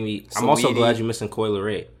 Something made me. I'm also Saweetie. glad you mentioned Coi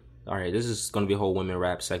Leray. All right, this is gonna be a whole women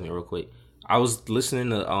rap segment real quick. I was listening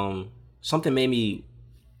to something made me.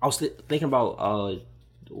 I was thinking about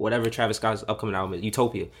whatever Travis Scott's upcoming album is,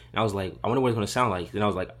 Utopia, and I was like, I wonder what it's gonna sound like. Then I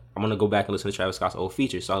was like, I'm gonna go back and listen to Travis Scott's old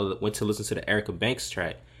features. So I went to listen to the Erica Banks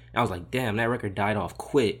track, and I was like, damn, that record died off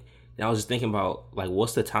quick. And I was just thinking about like,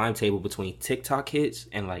 what's the timetable between TikTok hits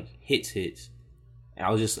and like hits. And I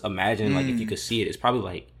was just imagining like if you could see it, it's probably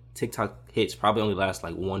like TikTok hits probably only last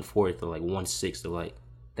like 1/4 or like 1/6 of like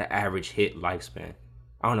the average hit lifespan.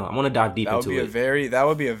 I don't know. I'm gonna dive deep That would into be it. that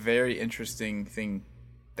would be a very interesting thing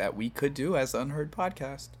that we could do as the Unheard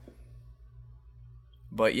Podcast.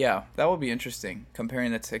 But yeah, that would be interesting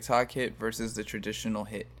comparing the TikTok hit versus the traditional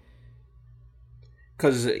hit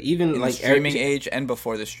Because even in like the streaming age and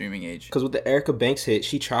before the streaming age. because with the Erica Banks hit,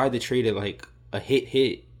 she tried to treat it like a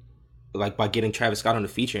hit, like by getting Travis Scott on the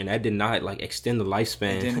feature, and that did not like extend the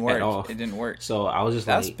lifespan It didn't work. at all. It didn't work. So I was just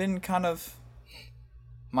That's like, been kind of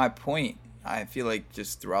my point. I feel like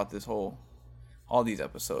just throughout this all these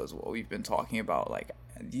episodes, what we've been talking about, like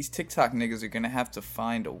these TikTok niggas are gonna have to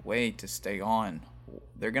find a way to stay on.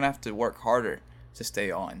 They're gonna have to work harder to stay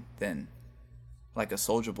on than like a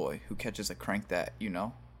Soulja Boy who catches a crank that, you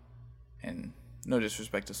know. And no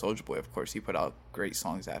disrespect to Soulja Boy, of course, he put out great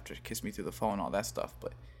songs after Kiss Me Through the Phone, all that stuff,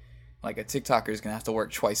 but like a TikToker is gonna have to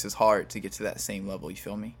work twice as hard to get to that same level. You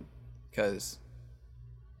feel me? Because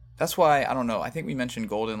that's why, I don't know, I think we mentioned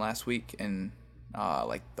Golden last week and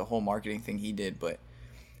like the whole marketing thing he did, but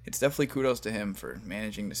it's definitely kudos to him for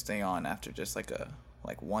managing to stay on after just like a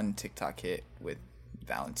like one TikTok hit with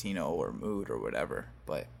Valentino or Mood or whatever.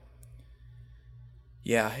 But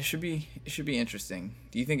yeah, it should be interesting.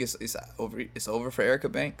 Do you think it's over for Erica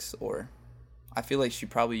Banks, or I feel like she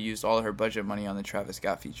probably used all of her budget money on the Travis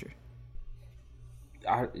Scott feature?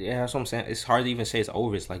 Yeah, that's what I'm saying. It's hard to even say it's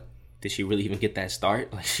over. It's like, did she really even get that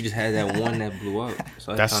start? Like, she just had that one that blew up.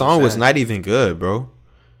 So that song was not even good, bro.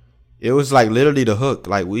 It was like literally the hook.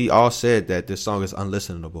 Like, we all said that this song is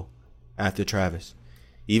unlistenable after Travis.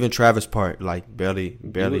 Even Travis' part, like, barely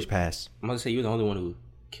passed. I'm going to say, you're the only one who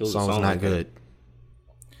killed the song. The song was not like good. That.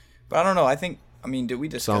 But I don't know. Did we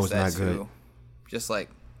discuss that too? Good. Just like,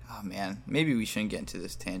 oh man, maybe we shouldn't get into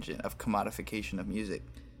this tangent of commodification of music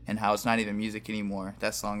and how it's not even music anymore.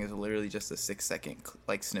 That song is literally just a 6-second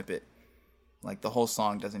like snippet. Like, the whole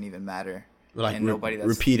song doesn't even matter. Like, and nobody that's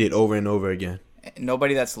repeated over and over again.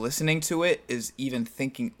 Nobody that's listening to it is even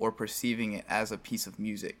thinking or perceiving it as a piece of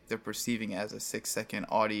music. They're perceiving it as a 6-second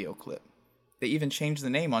audio clip. They even changed the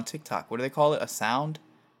name on TikTok. What do they call it? A sound?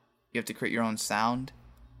 You have to create your own sound?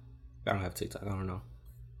 I don't have TikTok. I don't know.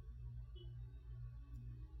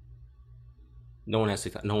 No one has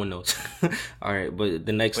TikTok. No one knows. All right, but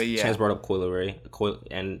the next Chance brought up Coi Leray.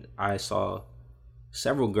 And I saw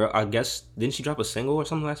several girls. I guess, didn't she drop a single or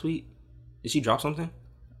something last week? Did she drop something?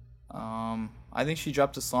 I think she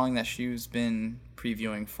dropped a song that she's been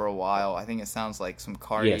previewing for a while. I think it sounds like some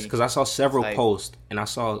Cardi. Yes, because I saw several posts, and I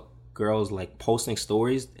saw girls like posting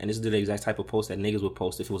stories, and this is the exact type of post that niggas would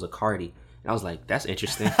post if it was a Cardi. And I was like, that's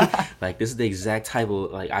interesting. Like, this is the exact type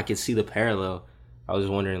of, like, I could see the parallel. I was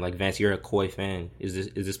just wondering, like, Vance, you're a Coi fan. Is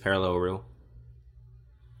this parallel real?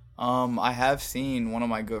 I have seen one of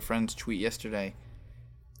my good friends tweet yesterday,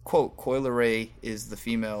 quote, Coi Leray is the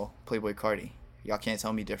female Playboi Carti. Y'all can't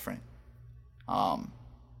tell me different. And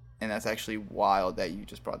that's actually wild that you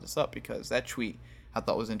just brought this up, because that tweet I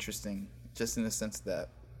thought was interesting, just in the sense that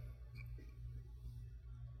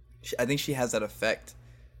I think she has that effect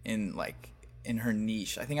in her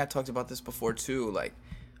niche. I think I talked about this before too. Like,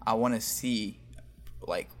 I want to see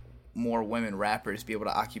like more women rappers be able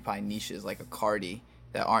to occupy niches like a Cardi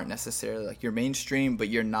that aren't necessarily like you're mainstream, but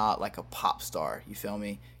you're not like a pop star. You feel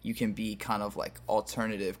me? You can be kind of like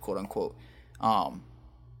alternative, quote unquote.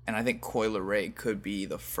 And I think Coi Leray could be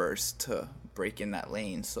the first to break in that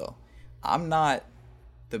lane. So I'm not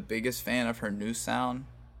the biggest fan of her new sound.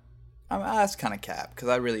 That's kind of cap, because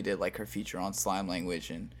I really did like her feature on Slime Language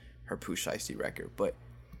and her Pooh Shiesty record. But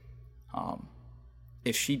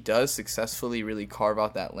if she does successfully really carve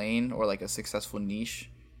out that lane, or like a successful niche,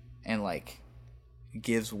 and like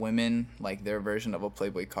gives women like their version of a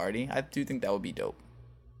Playboi Carti, I do think that would be dope,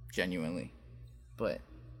 genuinely. But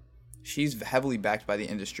she's heavily backed by the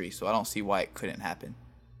industry, so I don't see why it couldn't happen.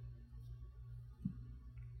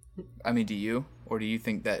 I mean, do you? Or do you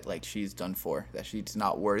think that like she's done for, that she's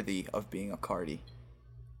not worthy of being a Cardi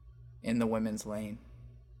in the women's lane?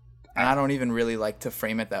 And I don't even really like to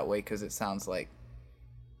frame it that way, because it sounds like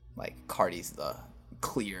Cardi's the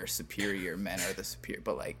clear superior, men are the superior,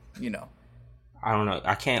 but like, you know. I don't know.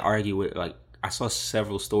 I can't argue with, like, I saw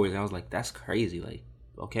several stories and I was like, that's crazy. Like,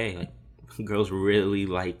 okay, like, girls really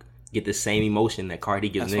like get the same emotion that Cardi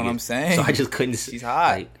gives niggas. That's what I'm saying. So I just couldn't. She's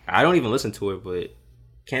hot. Like, I don't even listen to her, but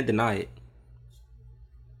can't deny it.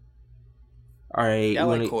 All right, yeah, I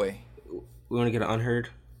like Coi. We want to get an unheard.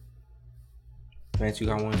 Vance, you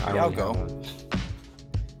got one? Yeah, I'll go.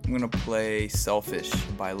 I'm gonna play "Selfish"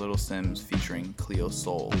 by Little Sims featuring Cleo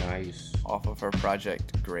Soul. Nice. Off of her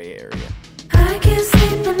project Gray Area. I can't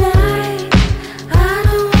sleep at night. I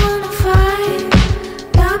don't wanna fight.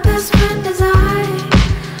 My best friend is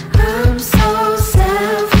I'm so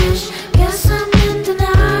selfish. Guess I'm in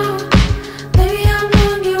denial. Maybe I'm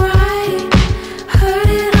doing you right. Heard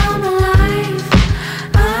it all my life.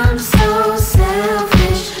 I'm so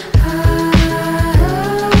selfish.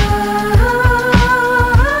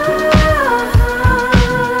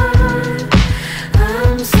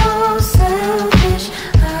 I'm so selfish.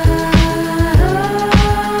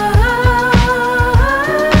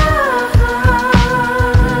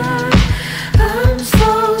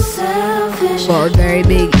 For a very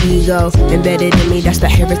big ego embedded in me, that's the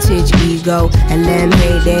heritage ego. And them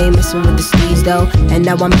hey, they ain't messing with the steez though. And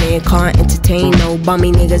now I'm here, can't entertain no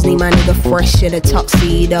bummy niggas. Need my nigga fresh in a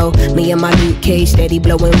tuxedo. Me and my Luke Cage steady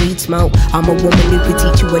blowing weed smoke. I'm a woman who could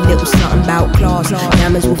teach you a little something about class.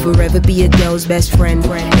 Diamonds will forever be a girl's best friend.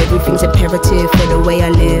 Everything's imperative for the way I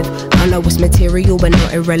live. I know it's material but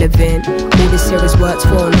not irrelevant. All this here is worked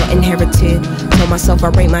for, not inherited. Told myself I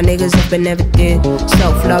rate my niggas up but never did.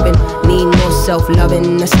 Self-loving, need more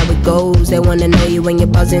self-loving, that's how it goes. They wanna know you when you're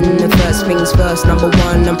buzzing. The first things first, number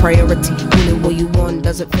one, I'm priority. Who will you you want.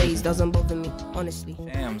 Doesn't phase, doesn't bother me, honestly.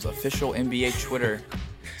 Shams, official NBA Twitter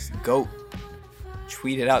GOAT,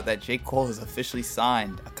 tweeted out that J. Cole has officially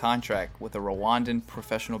signed a contract with a Rwandan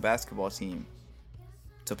professional basketball team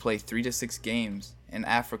to play 3 to 6 games in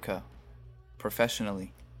Africa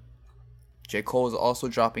professionally. J. Cole is also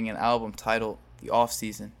dropping an album titled The Off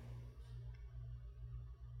Season.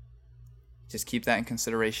 Just keep that in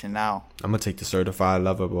consideration now. I'm gonna take the Certified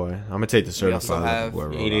Lover Boy. I'm gonna take the Certified have- Lover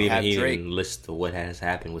Boy. He didn't have even, Drake. list what has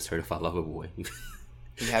happened with Certified Lover Boy.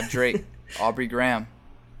 We have Drake, Aubrey Graham.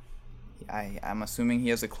 I'm assuming he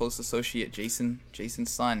has a close associate, Jason's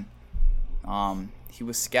son. He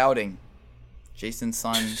was scouting Jason's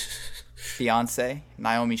son's fiance,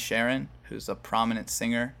 Naomi Sharon, who's a prominent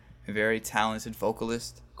singer, a very talented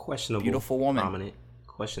vocalist. Questionable. Beautiful woman. Prominent.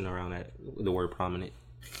 Question around that. The word prominent.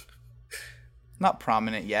 Not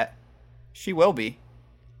prominent yet. She will be.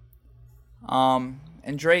 And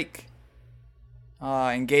Drake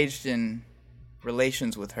engaged in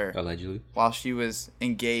relations with her Allegedly. while she was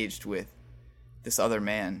engaged with this other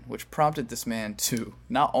man, which prompted this man to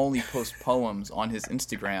not only post poems on his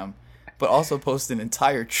Instagram, but also post an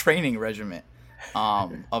entire training regimen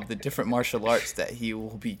of the different martial arts that he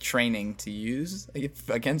will be training to use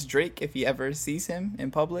against Drake if he ever sees him in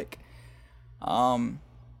public.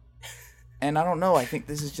 And I don't know, I think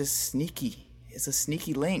this is just sneaky. It's a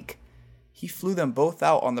sneaky link. He flew them both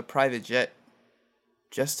out on the private jet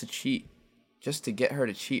just to cheat, just to get her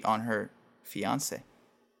to cheat on her fiance.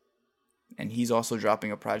 And he's also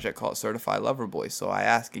dropping a project called Certified Lover Boy. So I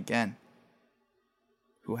ask again,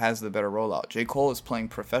 who has the better rollout? J. Cole is playing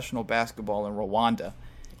professional basketball in Rwanda,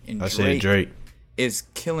 and I say Drake. is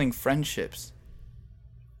killing friendships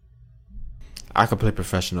I could play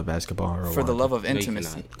professional basketball in Rwanda. for the love of No, you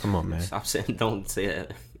intimacy. cannot. Come on, man. Stop saying. Don't say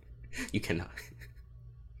that. You cannot.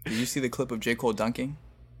 Did you see the clip of J. Cole dunking?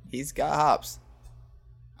 He's got hops.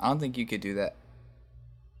 I don't think you could do that.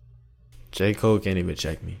 J. Cole can't even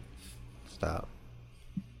check me. Stop.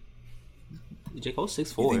 J. Cole's You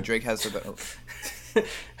 6'4". think Drake has the better?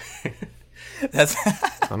 That's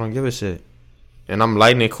I don't give a shit. And I'm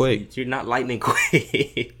lightning quick. You're not lightning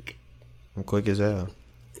quick. I'm quick as hell.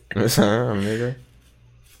 Nigga.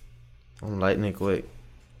 I'm lightning quick.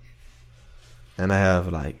 And I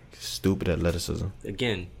have, like, stupid athleticism.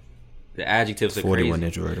 Again, the adjectives are 41 crazy.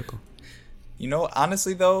 inch vertical. You know,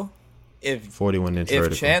 honestly though, if 41 inch if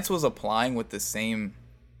vertical. Chance was applying with the same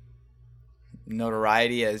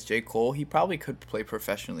notoriety as J. Cole, he probably could play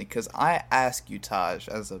professionally. Because I ask you, Taj,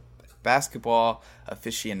 as a basketball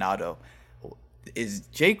aficionado, is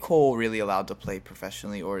J. Cole really allowed to play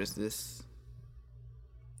professionally, or is this?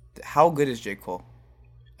 How good is J. Cole?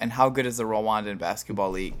 And how good is the Rwandan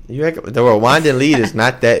basketball league? You reckon the Rwandan league is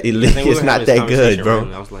not that elite. I think we It's were not having this that good, conversation bro.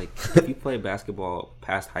 earlier. I was like, if you play basketball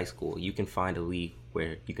past high school, you can find a league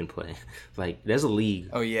where you can play. Like, there's a league.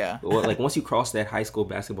 Oh yeah. Well, like, once you cross that high school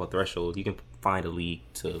basketball threshold, you can find a league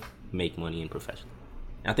to make money in professional.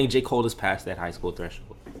 And I think J. Cole is past that high school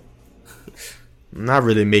threshold. Not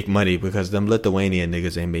really make money because them Lithuanian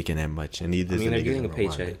niggas ain't making that much. And neither I is mean, the they're niggas getting a in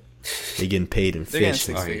Rwanda. paycheck. They getting paid in They're getting fish.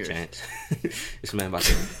 six All right, figures. Chance. This man about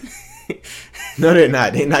to... No, they're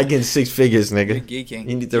not. They're not getting 6 figures, nigga. You're geeking.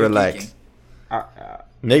 You need to You're relax. geeking.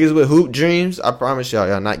 Niggas with hoop dreams, I promise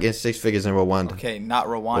y'all not getting 6 figures in Rwanda. Okay, not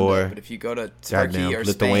Rwanda, Or but if you go to Goddamn Turkey or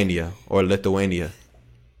Lithuania or Lithuania.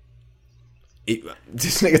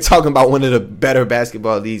 This nigga talking about one of the better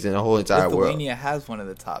basketball leagues in the whole entire Spain, world. Lithuania has one of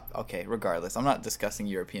the top. Okay, regardless, I'm not discussing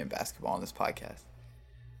European basketball on this podcast.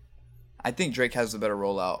 I think Drake has the better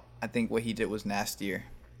rollout. I think what he did was nastier.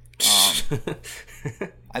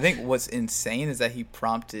 I think what's insane is that he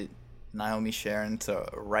prompted Naomi Sharon to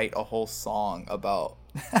write a whole song about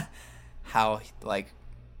how, like,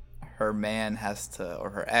 her man has to,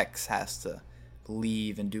 or her ex has to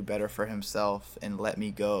leave and do better for himself and let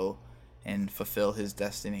me go and fulfill his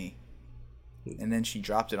destiny. And then she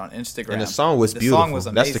dropped it on Instagram. And the song was The beautiful. song was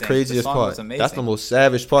That's amazing. the craziest song part. was amazing. That's the most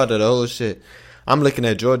savage part of the whole shit. I'm looking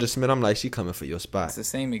at Georgia Smith. I'm like, she coming for your spot. It's the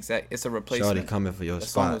same exact. It's a replacement. Shawty coming for your The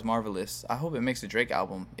song was spot. marvelous. I hope it makes a Drake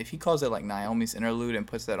album. If he calls it like Naomi's Interlude and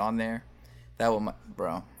puts that on there, that will,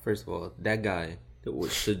 bro. First of all, that guy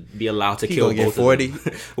should be allowed to He kill gonna get both 40. of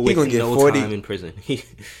them He with gonna get no 40. time in prison. He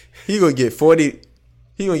gonna get 40.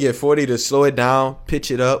 He gonna get 40 to slow it down, pitch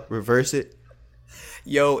it up, reverse it.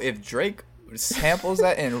 Yo, if Drake samples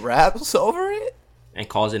that and raps over it, And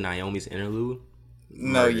calls it Naomi's Interlude.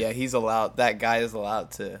 no, Murder. yeah, he's allowed. That guy is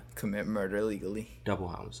allowed to commit murder legally. Double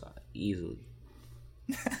homicide. Easily.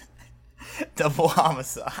 Double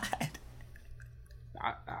homicide.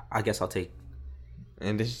 I guess I'll take...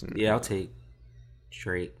 And this, Yeah, I'll take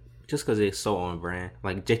Drake just because it's so on brand.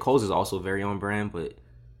 Like J. Cole's is also very on brand, but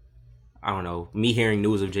I don't know. Me hearing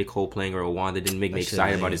news of J. Cole playing Rwanda didn't make me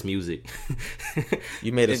excited about his music.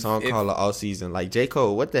 You made a song called All Season. Like, J.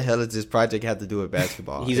 Cole, what the hell does this project have to do with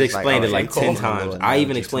basketball? He's explained it like 10 times. I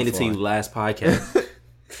even explained it to you last podcast.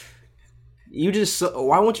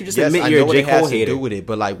 Why won't you just admit you're a J. Cole hater? To do with it,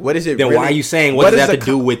 but like, what is it? Then really, why are you saying what does it have to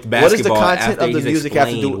do with basketball? What does the content of the music have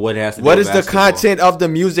to do? What does the content of the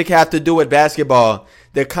music have to do with basketball?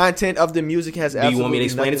 The content of the music has absolutely. Do you want me to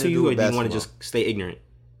explain it to you, or do you want to just stay ignorant?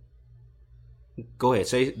 Go ahead.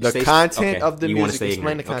 Say the content of the you music.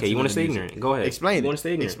 Explain the content. Okay, you want to stay ignorant. Go ahead. Explain it. You want to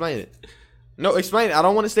stay ignorant. Explain it. No, explain it. I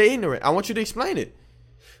don't want to stay ignorant. I want you to explain it.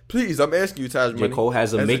 Please, I'm asking you, Taj Money. J. Cole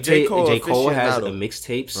has a mixtape. J. Cole has a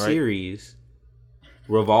mixtape series.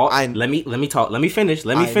 Let me talk. Let me finish.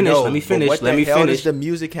 Let me finish. What the hell does the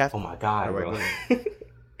music have? Oh my god, bro.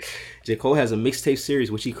 J. Cole has a mixtape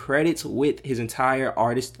series which he credits with his entire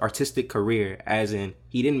artistic career, as in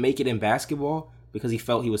he didn't make it in basketball because he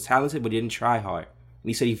felt he was talented but he didn't try hard. And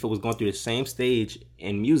he said he was going through the same stage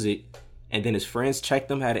in music, and then his friends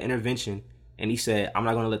checked him, had an intervention, and he said, I'm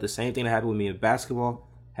not going to let the same thing that happened with me in basketball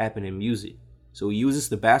happen in music. So he uses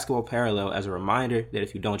the basketball parallel as a reminder that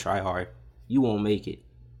if you don't try hard, you won't make it.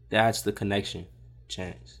 That's the connection,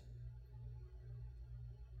 Chance.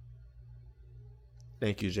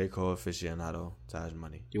 Thank you, J. Cole aficionado, Taj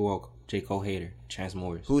Money. You're welcome. J. Cole hater, Chance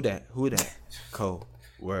Morris. Who that? Cole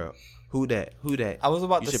World. Who that? I was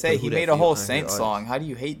about to say, he made a whole Saint song. How do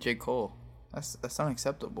you hate J. Cole? That's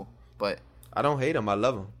unacceptable. But I don't hate him. I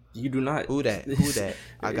love him. You do not. Who that?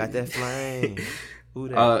 I got that flame. Who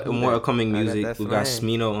that? More upcoming music. We got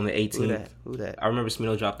Smino on the 18th. Who that? I remember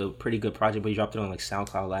Smino dropped a pretty good project, but he dropped it on like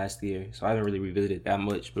SoundCloud last year, so I haven't really revisited it that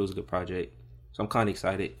much. But it was a good project, so I'm kind of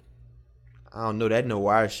excited. I don't know. That No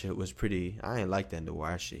Wire shit was pretty. I ain't like that No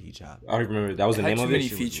Wire shit he dropped. I remember that was the name of it. It had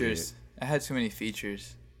too many features. It had too many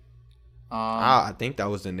features. I think that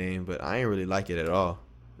was the name, but I ain't really like it at all.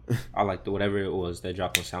 I liked whatever it was that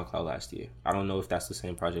dropped on SoundCloud last year. I don't know if that's the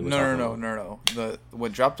same project. No.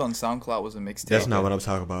 What dropped on SoundCloud was a mixtape. That's not what I'm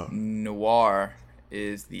talking about. Noir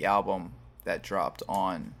is the album that dropped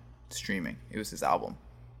on streaming. It was his album.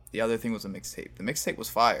 The other thing was a mixtape. The mixtape was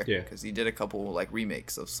fire. Yeah. Because he did a couple like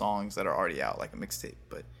remakes of songs that are already out, like a mixtape.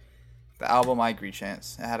 But the album, I agree,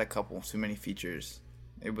 Chance. It had a couple too many features.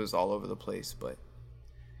 It was all over the place. But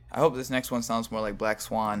I hope this next one sounds more like Black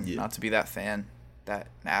Swan. Yeah. Not to be that fan that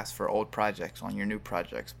asks for old projects on your new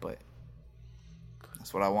projects, but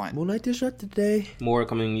that's what I want. Moonlight Disrupt today. More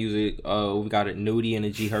coming music. We got a Nudie and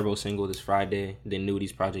a G Herbo single this Friday. Then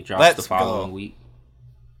Nudie's project drops the following week.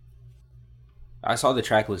 I saw the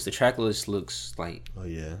track list. The track list looks like... Oh,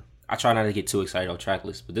 yeah. I try not to get too excited on track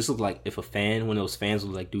lists, but this looks like if one of those fans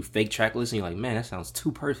would like do fake track lists, and you're like, man, that sounds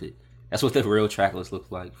too perfect. That's what the real track list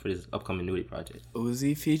looks like for this upcoming Nudie project.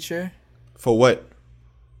 Uzi feature? For what?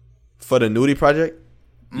 For the Nudie project?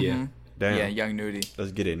 Mm-hmm. Yeah. Damn. Yeah, Young Nudie.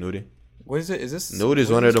 Let's get it, Nudie. What is it? Is this... Nudie is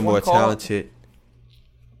one of the more talented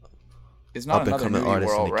it's not another Nudie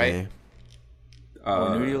world, right? Game.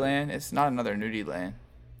 Nudie Land? It's not another Nudie Land.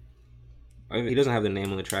 I mean, he doesn't have the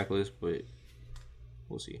name on the track list, but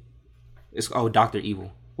we'll see. It's Dr.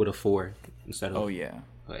 Evil with a 4 instead of an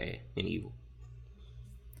A in Evil.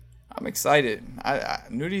 I'm excited.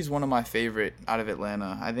 Nudie's one of my favorite out of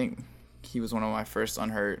Atlanta. I think he was one of my first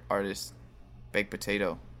unheard artists. Baked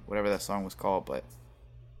Potato, whatever that song was called, but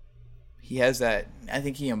he has that. I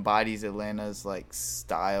think he embodies Atlanta's like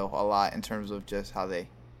style a lot in terms of just how they,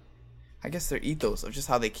 I guess their ethos of just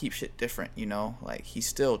how they keep shit different, you know? Like he's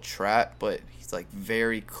still trap, but he's like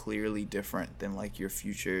very clearly different than like your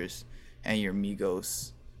Futures and your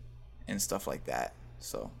Migos and stuff like that.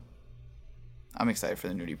 So I'm excited for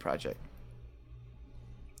the Nudie project.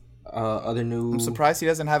 I'm surprised he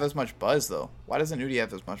doesn't have as much buzz though. Why doesn't Nudie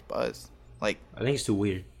have as much buzz? Like, I think it's too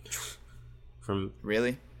weird.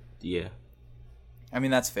 Really? Yeah. I mean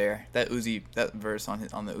that's fair. That verse on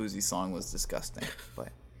the Uzi song was disgusting. But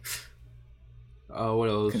what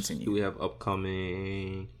else? Continue. Do we have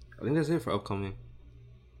upcoming? I think that's it for upcoming.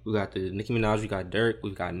 We got the Nicki Minaj, we got Dirk,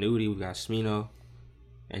 we got Nudie, we got Smino,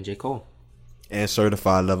 and J. Cole. And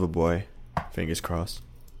Certified Lover Boy. Fingers crossed.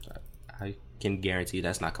 I can guarantee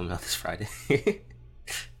that's not coming out this Friday.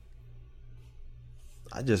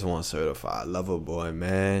 I just want Certified Lover Boy,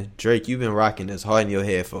 man. Drake, you've been rocking this hard in your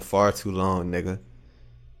head for far too long, nigga.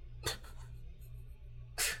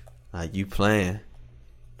 Like, you playing.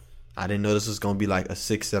 I didn't know this was going to be like a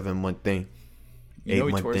 6-7 month thing. You know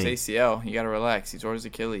he tore his ACL. You got to relax. He tore his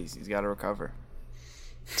Achilles. He's got to recover.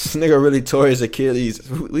 This nigga really tore his Achilles.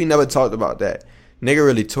 We never talked about that. Nigga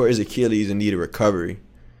really tore his Achilles and needed recovery.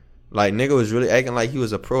 Like, nigga was really acting like he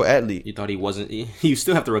was a pro athlete. You thought he wasn't? You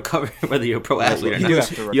still have to recover whether you're a pro athlete or not.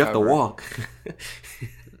 You have to walk.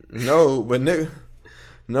 No, but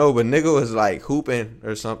nigga was like hooping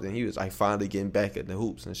or something. He was like finally getting back at the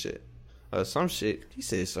hoops and shit. Some shit. He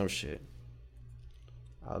said some shit.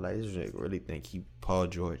 I was like, this nigga really think he Paul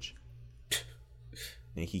George.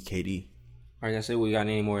 Think he KD. All right, that's it. We got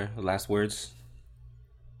any more last words?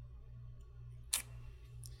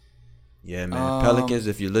 Yeah, man. Pelicans,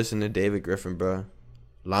 if you listen to David Griffin, bro,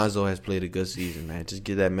 Lonzo has played a good season, man. Just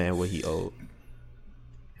give that man what he owed.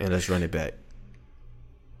 And let's run it back.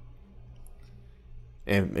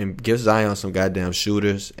 And give Zion some goddamn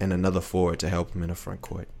shooters and another forward to help him in the front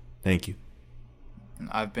court. Thank you.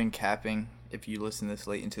 I've been capping if you listen this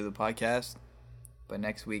late into the podcast, but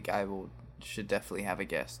next week should definitely have a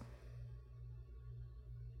guest.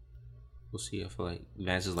 We'll see. I feel like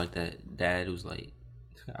Vance is like that dad who's like,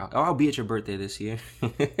 I'll be at your birthday this year.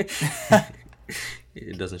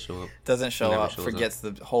 It doesn't show up. Doesn't show up. Forgets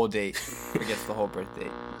the whole date. Forgets the whole birthday.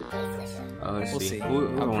 We'll see.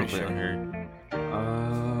 I'm pretty sure.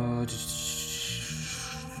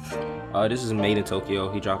 This is Made in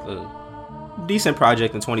Tokyo. He dropped a decent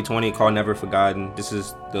project in 2020 called Never Forgotten. This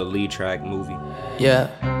is the lead track movie.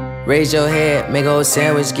 Yeah. Raise your head, make a whole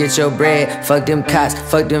sandwich, get your bread. Fuck them cops,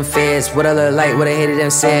 fuck them feds. What I look like, what I hated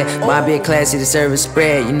them said. My big classy, the service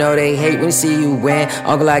spread. You know they hate when they see you win.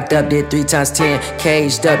 Uncle locked up, did 3 times 10.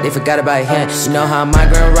 Caged up, they forgot about him. You know how my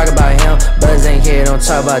girl rock about him. Buzz ain't here, don't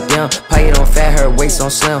talk about them. Pocket on fat, her waist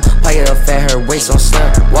on slim. Pocket on fat, her waist on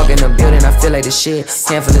slim. Walk in the building, I feel like the shit.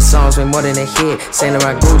 Handful of songs, way more than a hit. Saint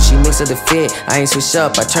Laurent Gucci, mix up the fit. I ain't switch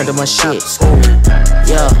up, I turned up my shit. Ooh,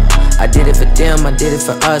 yeah. I did it for them, I did it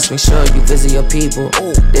for us. Make sure you visit your people.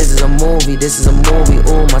 This is a movie, this is a movie.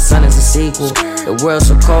 Ooh, my son is a sequel. The world's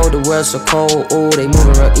so cold, the world's so cold. Ooh, they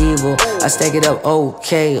moving real evil. I stack it up,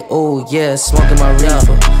 okay. Ooh, yeah, smoking my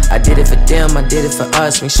reefer. I did it for them, I did it for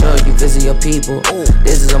us. Make sure you visit your people.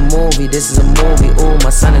 This is a movie, this is a movie. Ooh, my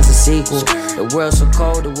son is a sequel. The world's so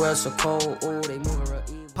cold, the world's so cold. Ooh, they moving real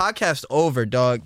evil. Podcast over, dog.